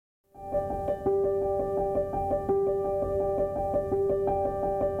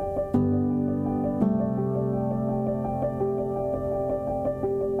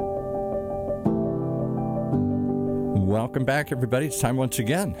Welcome back, everybody. It's time once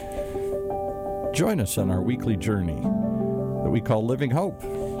again. Join us on our weekly journey that we call Living Hope,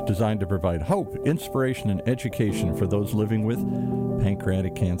 designed to provide hope, inspiration, and education for those living with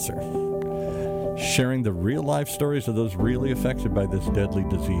pancreatic cancer. Sharing the real-life stories of those really affected by this deadly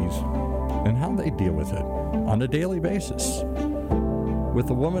disease and how they deal with it on a daily basis. With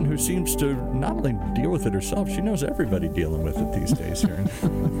a woman who seems to not only deal with it herself, she knows everybody dealing with it these days here.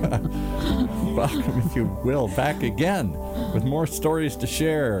 Welcome, if you will, back again with more stories to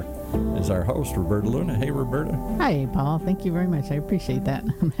share is our host, Roberta Luna. Hey, Roberta. Hi, Paul. Thank you very much. I appreciate that.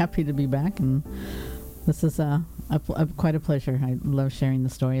 I'm happy to be back, and this is quite a pleasure. I love sharing the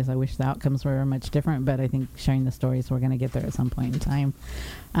stories. I wish the outcomes were much different, but I think sharing the stories, we're going to get there at some point in time.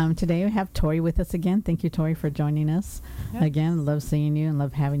 Today we have Tori with us again. Thank you, Tori, for joining us. Yep. Again, love seeing you and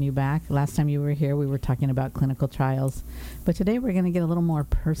love having you back. Last time you were here, we were talking about clinical trials, but today we're going to get a little more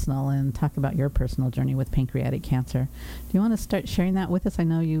personal and talk about your personal journey with pancreatic cancer. Do you want to start sharing that with us? I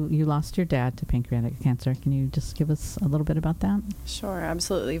know you lost your dad to pancreatic cancer. Can you just give us a little bit about that? Sure,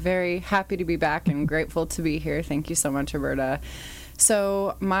 absolutely. Very happy to be back and grateful to be here. Thank you so much, Roberta.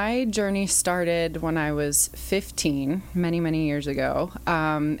 So my journey started when I was 15, many, many years ago,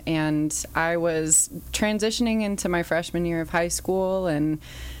 and I was transitioning into my freshman year of high school and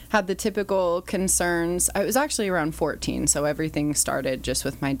had the typical concerns. I was actually around 14, so everything started just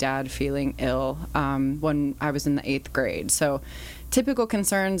with my dad feeling ill when I was in the 8th grade. So typical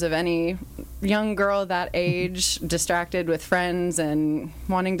concerns of any young girl that age, distracted with friends and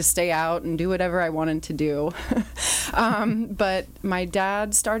wanting to stay out and do whatever I wanted to do. But my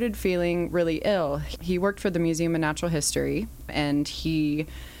dad started feeling really ill. He worked for the Museum of Natural History, and he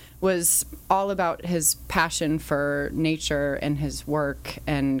was all about his passion for nature and his work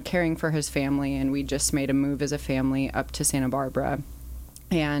and caring for his family, and we just made a move as a family up to Santa Barbara.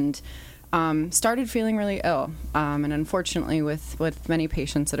 And started feeling really ill. And unfortunately, with many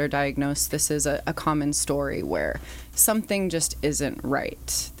patients that are diagnosed, this is a common story where something just isn't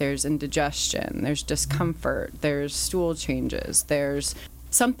right. There's indigestion, there's discomfort, there's stool changes,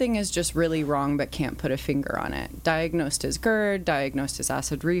 something is just really wrong but can't put a finger on it. Diagnosed as GERD, diagnosed as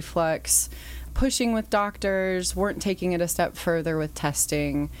acid reflux, pushing with doctors, weren't taking it a step further with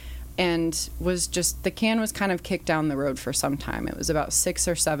testing, and the can was kind of kicked down the road for some time. It was about 6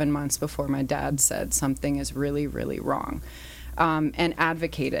 or 7 months before my dad said something is really, really wrong, and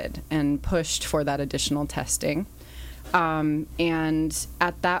advocated and pushed for that additional testing. And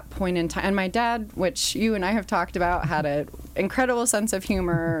at that point in time, and my dad, which you and I have talked about, had an incredible sense of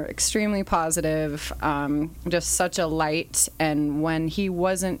humor, extremely positive, just such a light. And when he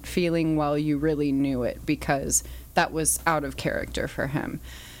wasn't feeling well, you really knew it because that was out of character for him.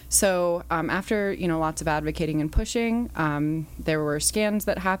 So after lots of advocating and pushing, there were scans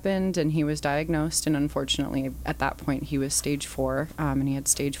that happened, and he was diagnosed. And unfortunately, at that point, he was stage 4, and he had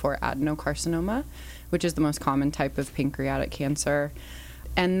stage 4 adenocarcinoma, which is the most common type of pancreatic cancer.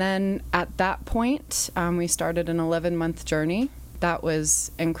 And then at that point, we started an 11-month journey. That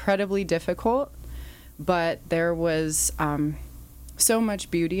was incredibly difficult, but there was so much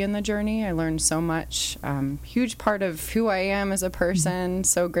beauty in the journey. I learned so much. Huge part of who I am as a person.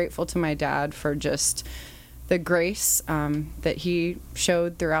 So grateful to my dad for just the grace that he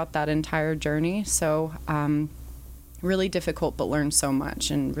showed throughout that entire journey. So really difficult, but learned so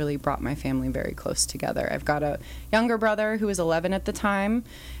much and really brought my family very close together. I've got a younger brother who was 11 at the time,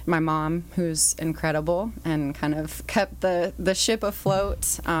 my mom who's incredible and kind of kept the ship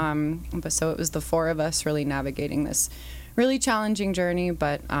afloat. But so it was the 4 of us really navigating this really challenging journey,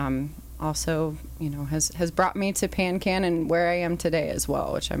 but also, has brought me to PanCan and where I am today as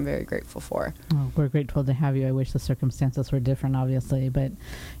well, which I'm very grateful for. Oh, we're grateful to have you. I wish the circumstances were different, obviously, but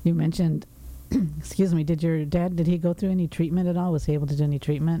you mentioned, excuse me, did your dad, did he go through any treatment at all? Was he able to do any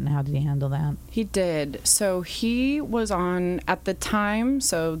treatment, and how did he handle that? He did. So he was on, at the time,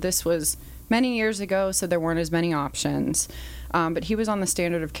 so this was many years ago, so there weren't as many options, but he was on the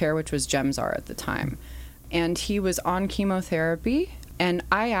standard of care, which was Gemzar at the time. And he was on chemotherapy. And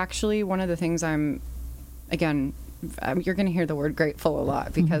I actually, one of the things you're going to hear the word grateful a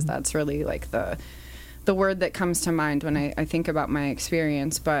lot, because that's really like the word that comes to mind when I think about my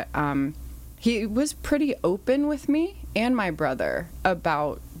experience. But he was pretty open with me and my brother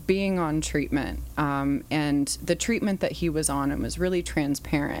about being on treatment and the treatment that he was on, and was really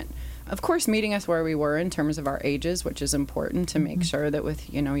transparent. Of course, meeting us where we were in terms of our ages, which is important to make sure that with,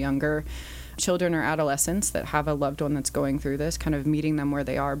 younger children or adolescents that have a loved one that's going through this, kind of meeting them where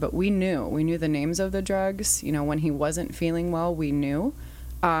they are. But we knew the names of the drugs. When he wasn't feeling well, we knew.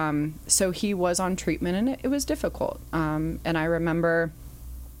 So he was on treatment, and it was difficult. And I remember,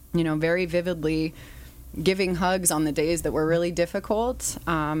 very vividly giving hugs on the days that were really difficult,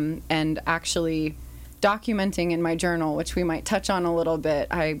 and actually documenting in my journal, which we might touch on a little bit.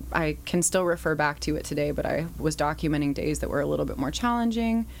 I can still refer back to it today, but I was documenting days that were a little bit more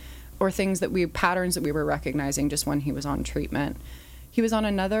challenging, or patterns that we were recognizing just when he was on treatment. He was on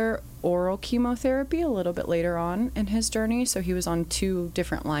another oral chemotherapy a little bit later on in his journey, so he was on 2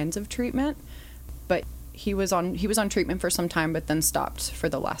 different lines of treatment. But he was on treatment for some time, but then stopped for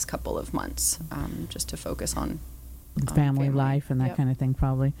the last couple of months, just to focus on family life and that kind of thing,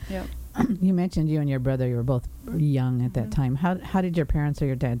 probably. Yep. You mentioned you and your brother, you were both young at that time. How did your parents or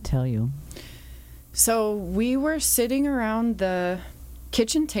your dad tell you? So we were sitting around the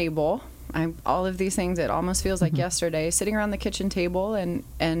kitchen table. All of these things, it almost feels like yesterday, sitting around the kitchen table,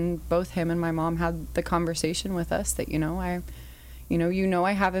 and both him and my mom had the conversation with us that,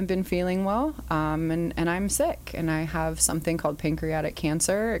 I haven't been feeling well, and I'm sick, and I have something called pancreatic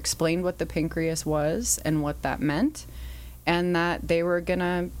cancer, explained what the pancreas was and what that meant, and that they were going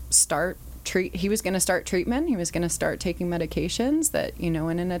to he was going to start treatment, he was going to start taking medications that, in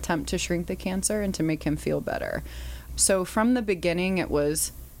an attempt to shrink the cancer and to make him feel better. So from the beginning, it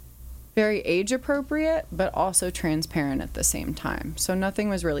was very age appropriate, but also transparent at the same time. So nothing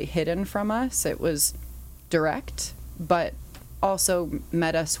was really hidden from us. It was direct, but also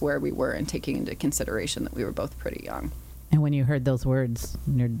met us where we were, and taking into consideration that we were both pretty young. And when you heard those words,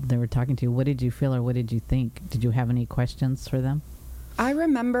 they were talking to you, what did you feel or what did you think? Did you have any questions for them? I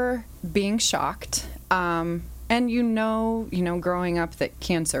remember being shocked. And growing up that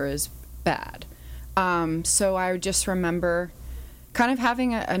cancer is bad. So I just remember kind of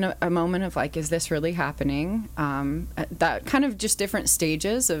having a moment of like, is this really happening? That kind of just different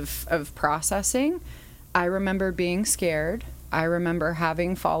stages of processing. I remember being scared. I remember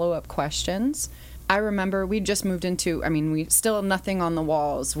having follow-up questions. I remember we just moved we still nothing on the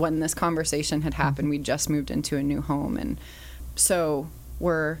walls when this conversation had happened. We just moved into a new home. And so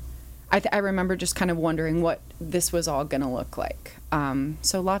I remember just kind of wondering what this was all going to look like.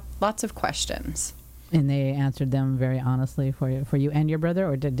 So lots of questions. And they answered them very honestly for you and your brother,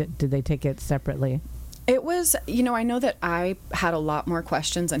 or did they take it separately? It was, I know that I had a lot more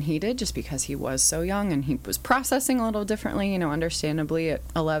questions than he did, just because he was so young and he was processing a little differently, understandably at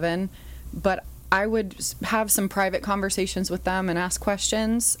 11. But I would have some private conversations with them and ask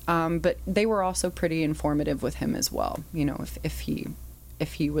questions. But they were also pretty informative with him as well, if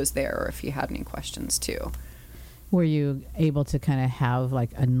he was there or if he had any questions too. Were you able to kind of have like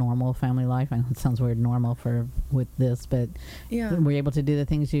a normal family life? I know it sounds weird, normal with this, but yeah. Were you able to do the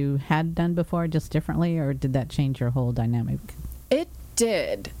things you had done before just differently, or did that change your whole dynamic? It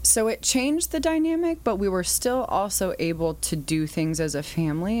did. So it changed the dynamic, but we were still also able to do things as a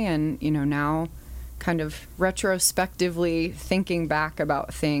family. And, now kind of retrospectively thinking back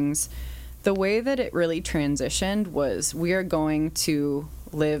about things, the way that it really transitioned was we are going to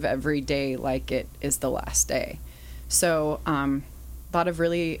live every day like it is the last day. So a lot of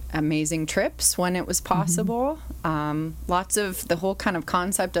really amazing trips when it was possible. Lots of the whole kind of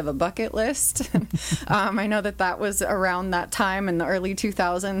concept of a bucket list. I know that was around that time in the early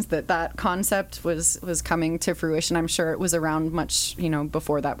 2000s that concept was coming to fruition. I'm sure it was around much,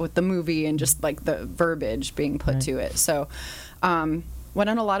 before that with the movie and just like the verbiage being put to it. So went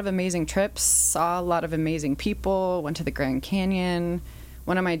on a lot of amazing trips, saw a lot of amazing people, went to the Grand Canyon.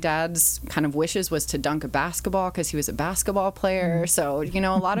 One of my dad's kind of wishes was to dunk a basketball because he was a basketball player. So, a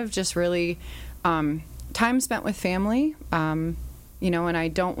lot of just really time spent with family, and I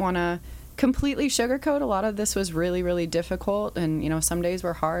don't want to completely sugarcoat. A lot of this was really, really difficult. And, some days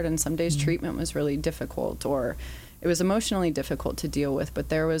were hard and some days treatment was really difficult, or it was emotionally difficult to deal with. But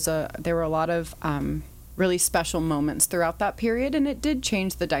there were a lot of really special moments throughout that period. And it did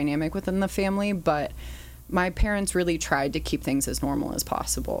change the dynamic within the family, but my parents really tried to keep things as normal as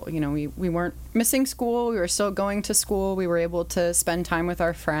possible. We weren't missing school. We were still going to school. We were able to spend time with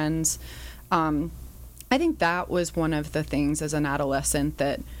our friends. I think that was one of the things as an adolescent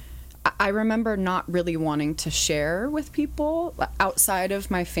that I remember not really wanting to share with people outside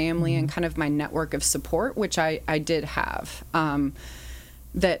of my family and kind of my network of support, which I did have.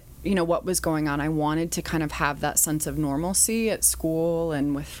 That, what was going on. I wanted to kind of have that sense of normalcy at school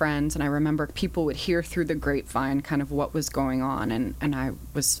and with friends. And I remember people would hear through the grapevine kind of what was going on. And I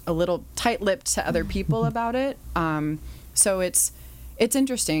was a little tight-lipped to other people about it. So it's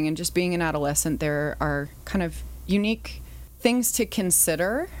interesting. And just being an adolescent, there are kind of unique things to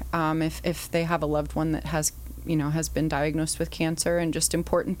consider if they have a loved one that has been diagnosed with cancer, and just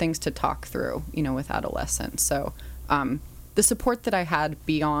important things to talk through, with adolescents. So the support that I had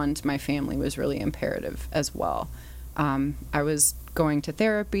beyond my family was really imperative as well. I was going to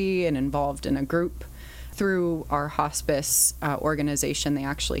therapy and involved in a group through our hospice organization, they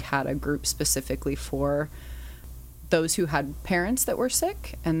actually had a group specifically for those who had parents that were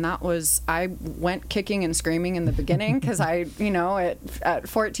sick. And that was, I went kicking and screaming in the beginning because I, at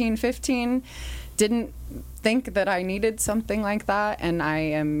 14, 15, didn't think that I needed something like that. And I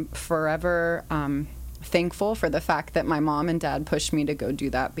am forever thankful for the fact that my mom and dad pushed me to go do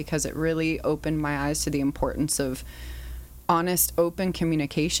that, because it really opened my eyes to the importance of honest, open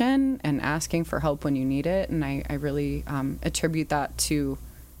communication and asking for help when you need it. And I really attribute that to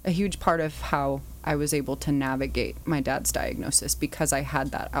a huge part of how I was able to navigate my dad's diagnosis, because I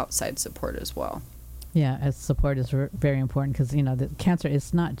had that outside support as well. Yeah, as support is very important, because the cancer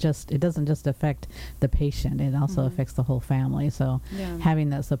is not just, it doesn't just affect the patient, it also affects the whole family. So having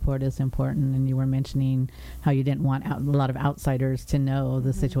that support is important. And you were mentioning how you didn't want a lot of outsiders to know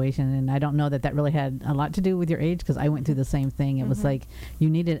the situation, and I don't know that really had a lot to do with your age, because I went through the same thing. It was like you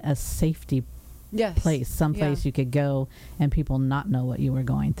needed a safety place, someplace you could go and people not know what you were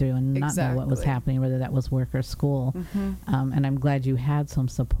going through and not know what was happening, whether that was work or school. And I'm glad you had some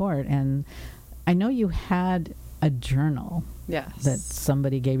support. And I know you had a journal that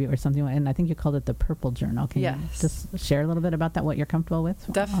somebody gave you or something, and I think you called it the Purple Journal. Can you just share a little bit about that, what you're comfortable with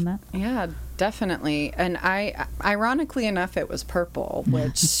on that? Yeah, definitely. And ironically enough, it was purple,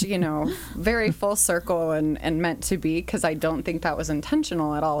 which, very full circle and meant to be, because I don't think that was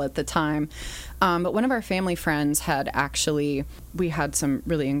intentional at all at the time. But one of our family friends we had some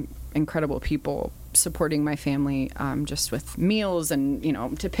really incredible people supporting my family just with meals and,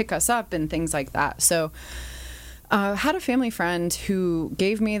 to pick us up and things like that. So had a family friend who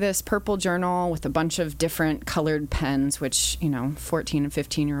gave me this purple journal with a bunch of different colored pens, which, 14 and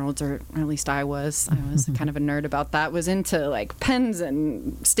 15-year-olds, or at least I was kind of a nerd about that, was into like pens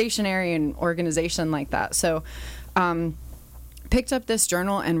and stationery and organization like that. So picked up this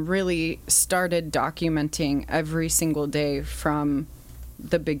journal and really started documenting every single day from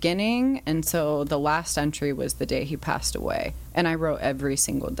the beginning. And so the last entry was the day he passed away. And I wrote every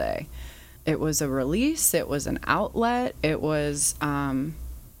single day. It was a release. It was an outlet. It was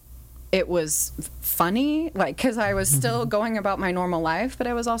funny, because I was still going about my normal life, but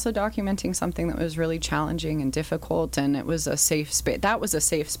I was also documenting something that was really challenging and difficult. And it was a safe space. That was a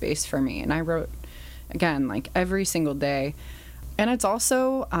safe space for me. And I wrote, again, every single day. And it's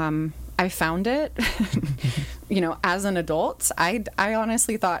also, I found it, as an adult. I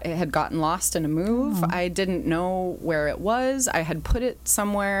honestly thought it had gotten lost in a move. I didn't know where it was. I had put it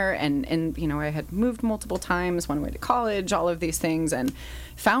somewhere, and I had moved multiple times, went away to college, all of these things, and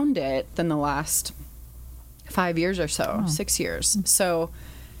found it in the last 5 years or so, 6 years. So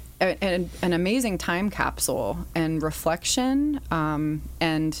an amazing time capsule and reflection.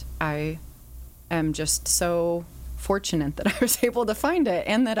 And I am just so fortunate that I was able to find it,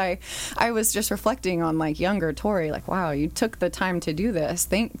 and that I was just reflecting on younger Tori, wow, you took the time to do this.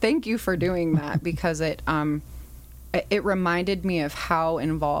 Thank you for doing that, because it reminded me of how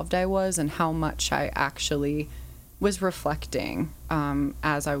involved I was and how much I actually was reflecting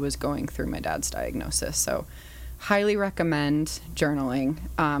as I was going through my dad's diagnosis. So highly recommend journaling.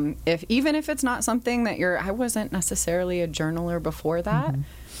 Even if it's not something that I wasn't necessarily a journaler before that.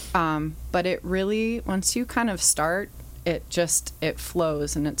 But it really, once you kind of start, it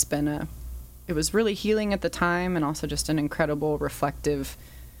flows, and it was really healing at the time, and also just an incredible reflective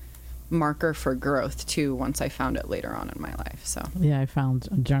marker for growth too, once I found it later on in my life. So yeah, I found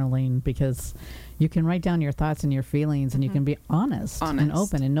journaling because you can write down your thoughts and your feelings, and you can be honest and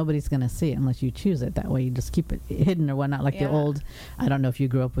open, and nobody's going to see it unless you choose it that way. You just keep it hidden or whatnot, the old, I don't know if you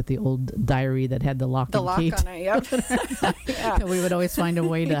grew up with the old diary that had the lock and key on it. Yep. We would always find a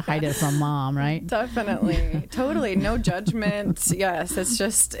way to hide it from mom, right? Definitely. Totally. No judgment. Yes. It's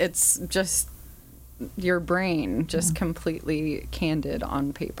just your brain just completely candid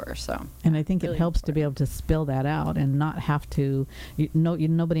on paper. So, and I think really it helps to be able to spill that out and not have to,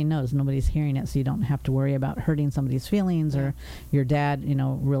 nobody knows, nobody's hearing it, so you don't have to worry about hurting somebody's feelings or your dad,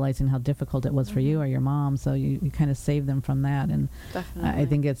 realizing how difficult it was for you or your mom. So you kind of save them from that. And I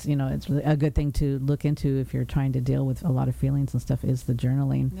think it's, it's a good thing to look into if you're trying to deal with a lot of feelings and stuff, is the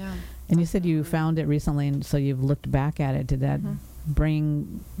journaling. Yeah. And you said you found it recently, and so you've looked back at it. Did that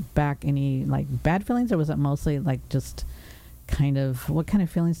bring back any bad feelings, or was it mostly just kind of, what kind of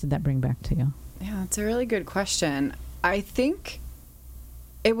feelings did that bring back to you? Yeah, it's a really good question. I think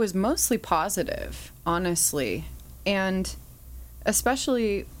it was mostly positive, honestly, and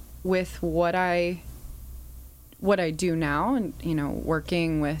especially with what I do now, and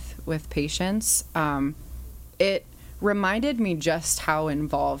working with patients, it reminded me just how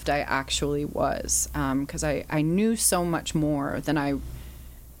involved I actually was, because I knew so much more than I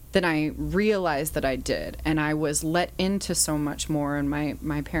than I realized that I did. And I was let into so much more, and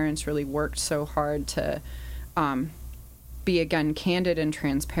my parents really worked so hard to be, again, candid and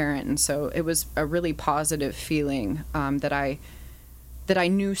transparent. And so it was a really positive feeling that I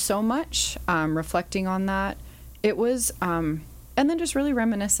knew so much, reflecting on that. It was, and then just really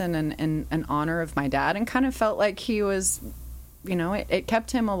reminiscent and in honor of my dad, and kind of felt like he was, it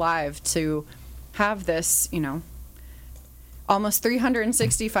kept him alive to have this, almost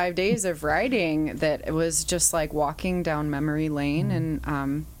 365 days of writing that it was just like walking down memory lane,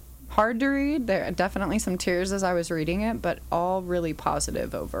 and hard to read. There are definitely some tears as I was reading it, but all really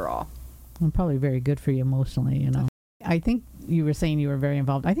positive overall. And probably very good for you emotionally, I think you were saying you were very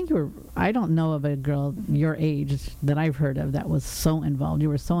involved. I don't know of a girl your age that I've heard of that was so involved. You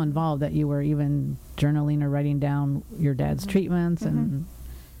were so involved that you were even journaling or writing down your dad's treatments and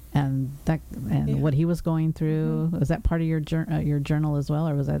what he was going through. Was that part of your journal as well,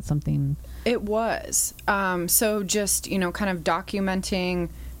 or was that something? It was. So just, kind of documenting.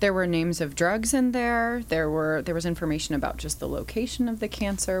 There were names of drugs in there. There was information about just the location of the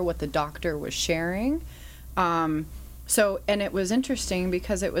cancer, what the doctor was sharing. And it was interesting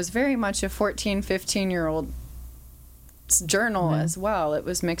because it was very much a 14, 15-year-old journal as well. It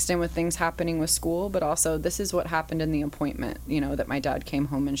was mixed in with things happening with school, but also this is what happened in the appointment, that my dad came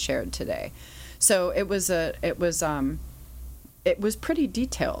home and shared today. So it was pretty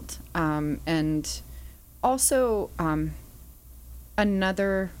detailed. And also,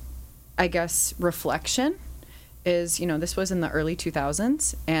 another, I guess, reflection is, this was in the early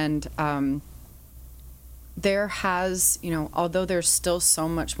 2000s, and there has, although there's still so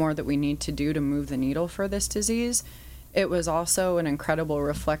much more that we need to do to move the needle for this disease, it was also an incredible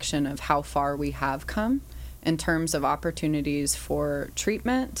reflection of how far we have come in terms of opportunities for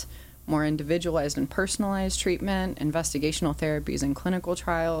treatment, more individualized and personalized treatment, investigational therapies and clinical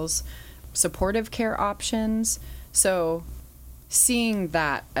trials, supportive care options. So seeing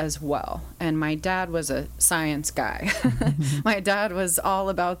that as well. And my dad was a science guy. My dad was all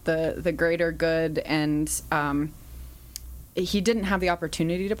about the greater good, and he didn't have the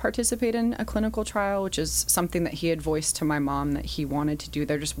opportunity to participate in a clinical trial, which is something that he had voiced to my mom that he wanted to do.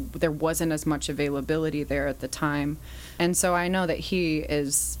 There wasn't as much availability there at the time. And so I know that he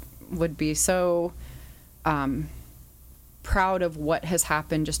would be so proud of what has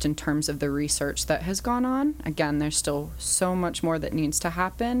happened just in terms of the research that has gone on. Again, there's still so much more that needs to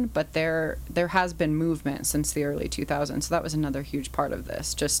happen, but there has been movement since the early 2000s. So that was another huge part of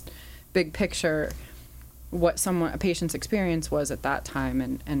this, just big picture, what a patient's experience was at that time,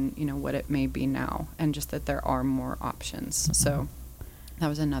 and what it may be now, and just that there are more options. Mm-hmm. So that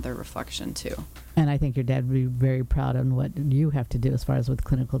was another reflection too. And I think your dad would be very proud of what you have to do as far as with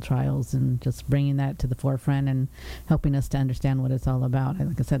clinical trials, and just bringing that to the forefront and helping us to understand what it's all about.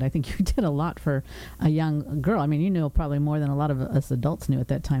 Like I said, I think you did a lot for a young girl. I mean, you knew probably more than a lot of us adults knew at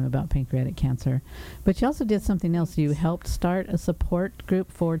that time about pancreatic cancer. But you also did something else. You helped start a support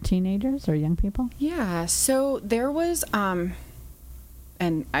group for teenagers or young people? Yeah. So there was...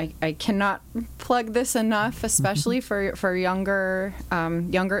 and I cannot plug this enough, especially for younger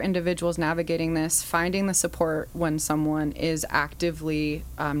individuals navigating this. Finding the support when someone is actively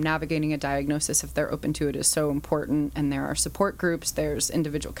navigating a diagnosis, if they're open to it, is so important. And there are support groups, there's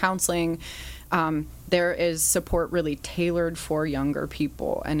individual counseling. There is support really tailored for younger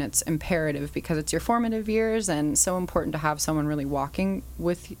people, and it's imperative because it's your formative years, and so important to have someone really walking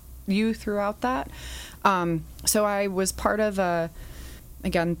with you throughout that. So I was part of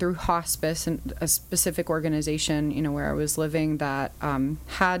again, through hospice and a specific organization, where I was living, that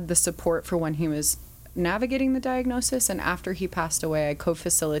had the support for when he was navigating the diagnosis. And after he passed away, I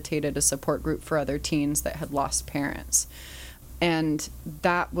co-facilitated a support group for other teens that had lost parents. And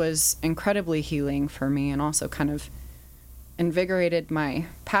that was incredibly healing for me, and also kind of invigorated my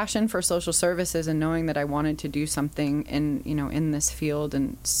passion for social services, and knowing that I wanted to do something in this field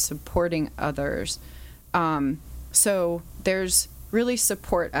and supporting others. So there's really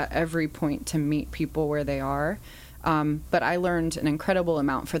support at every point to meet people where they are. But I learned an incredible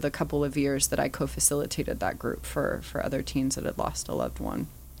amount for the couple of years that I co-facilitated that group for other teens that had lost a loved one.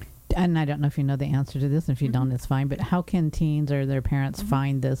 And I don't know if you know the answer to this. If you don't, it's fine. But how can teens or their parents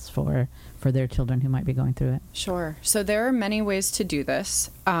find this for their children who might be going through it? Sure. So there are many ways to do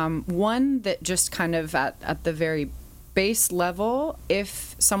this. One that just kind of at the very base level,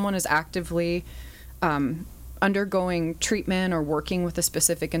 if someone is actively undergoing treatment or working with a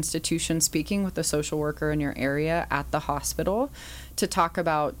specific institution, speaking with a social worker in your area at the hospital to talk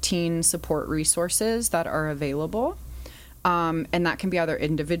about teen support resources that are available. And that can be either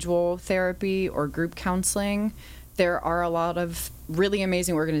individual therapy or group counseling. There are a lot of really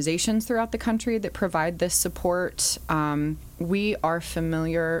amazing organizations throughout the country that provide this support. We are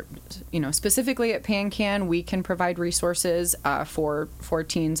familiar, specifically at PanCan, we can provide resources for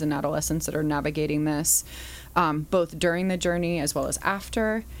teens and adolescents that are navigating this, both during the journey as well as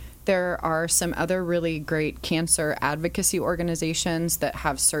after. There are some other really great cancer advocacy organizations that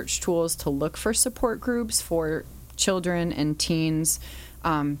have search tools to look for support groups for children and teens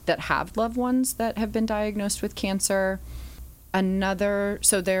that have loved ones that have been diagnosed with cancer.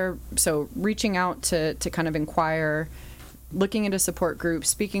 So reaching out to kind of inquire, looking into support groups,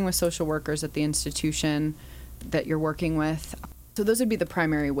 speaking with social workers at the institution that you're working with. So those would be the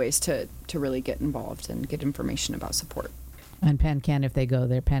primary ways to really get involved and get information about support. And PanCan, if they go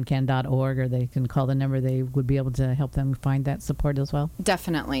there, pancan.org, or they can call the number, they would be able to help them find that support as well?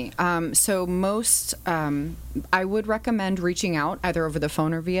 Definitely. I would recommend reaching out either over the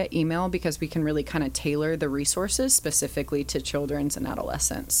phone or via email, because we can really kind of tailor the resources specifically to children's and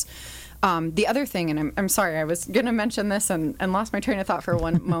adolescents. The other thing, and I'm sorry, I was going to mention this and lost my train of thought for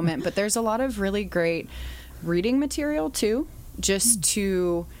one moment, but there's a lot of really great reading material too, just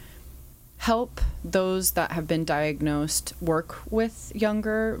to help those that have been diagnosed work with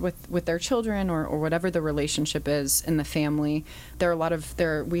their children or whatever the relationship is in the family.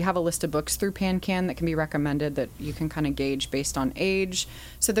 We have a list of books through PanCan that can be recommended that you can kind of gauge based on age.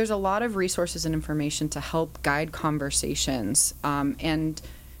 So there's a lot of resources and information to help guide conversations and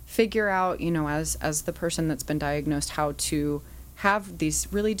figure out, as the person that's been diagnosed, how to have these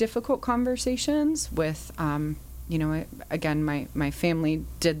really difficult conversations with, again, my family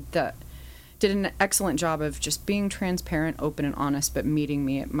did an excellent job of just being transparent, open, and honest, but meeting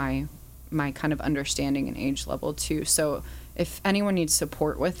me at my kind of understanding and age level too. So if anyone needs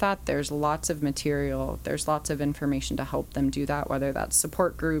support with that, there's lots of material, there's lots of information to help them do that, whether that's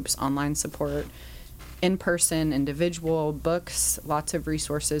support groups, online support, in-person, individual, books, lots of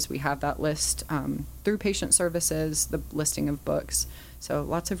resources. We have that list through patient services, the listing of books. So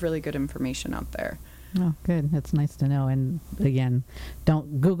lots of really good information out there. Oh, good. That's nice to know. And again,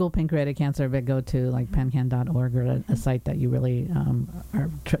 don't Google pancreatic cancer, but go to like pancan.org or a site that you really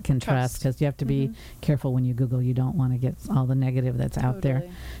can trust, because you have to be careful when you Google. You don't want to get all the negative that's out there.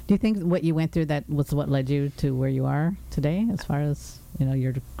 Do you think what you went through, that was what led you to where you are today, as far as,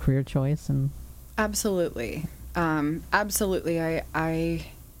 your career choice? And Absolutely. Absolutely. I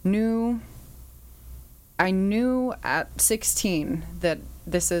knew at 16 that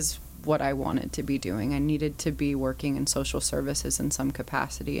this is what I wanted to be doing. I needed to be working in social services in some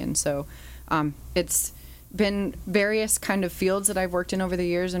capacity. And so it's been various kind of fields that I've worked in over the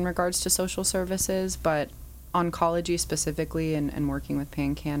years in regards to social services, but oncology specifically and working with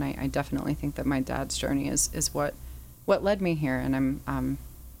PanCan, I definitely think that my dad's journey is what led me here. And I'm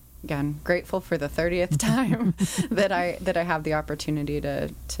again grateful for the 30th time that I have the opportunity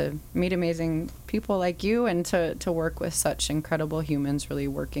to meet amazing people like you and to work with such incredible humans really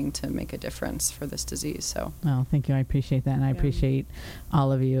working to make a difference for this disease. So thank you. I appreciate that, and I appreciate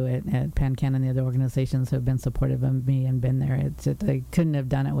all of you at PanCan and the other organizations who have been supportive of me and been there. I couldn't have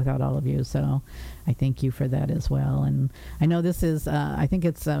done it without all of you, so I thank you for that as well. And I know this is I think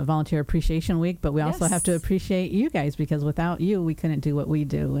it's Volunteer Appreciation Week, but we also have to appreciate you guys, because without you we couldn't do what we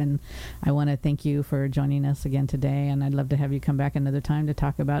do. And I want to thank you for joining us again today, and I'd love to have you come back another time to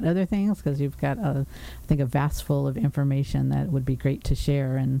talk about other things, because you've got I think a vast full of information that would be great to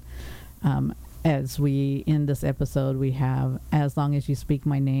share. And as we end this episode, we have "As long as you speak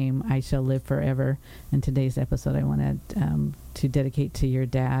my name, I shall live forever." In today's episode, I wanted to dedicate to your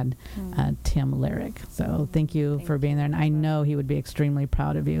dad, Tim Larrick. So thank you for being there. And I know he would be extremely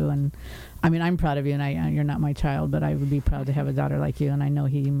proud of you. And I mean, I'm proud of you, and you're not my child, but I would be proud to have a daughter like you. And I know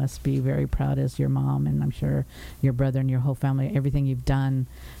he must be very proud as your mom, and I'm sure your brother and your whole family, everything you've done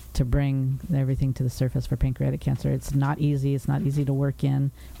to bring everything to the surface for pancreatic cancer. It's not easy. It's not easy to work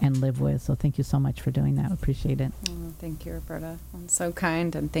in and live with. So thank you so much for doing that. Appreciate it. Thank you, Roberta. I'm so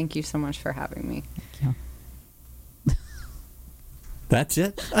kind, and thank you so much for having me. Thank you. That's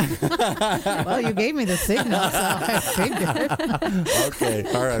it? Well, you gave me the signal, so I figured. Okay,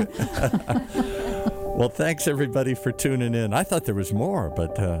 all right. Well, thanks, everybody, for tuning in. I thought there was more,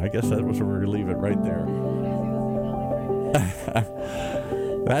 but I guess that was where we're going to leave it right there.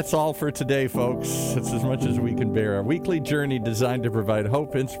 That's all for today, folks. It's as much as we can bear. Our weekly journey designed to provide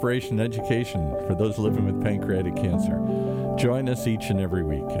hope, inspiration, and education for those living with pancreatic cancer. Join us each and every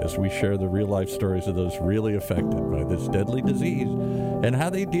week as we share the real-life stories of those really affected by this deadly disease and how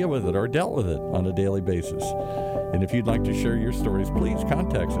they deal with it or dealt with it on a daily basis. And if you'd like to share your stories, please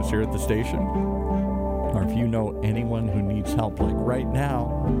contact us here at the station. Or if you know anyone who needs help, like right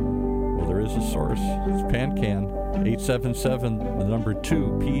now, well, there is a source. It's PanCan. 877, the number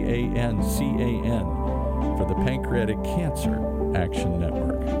 2, PANCAN, for the Pancreatic Cancer Action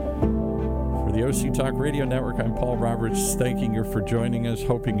Network. For the OC Talk Radio Network, I'm Paul Roberts, thanking you for joining us,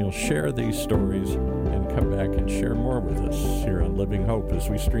 hoping you'll share these stories and come back and share more with us here on Living Hope as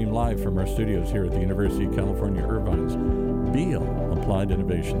we stream live from our studios here at the University of California, Irvine's Beale Applied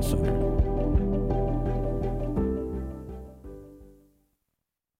Innovation Center.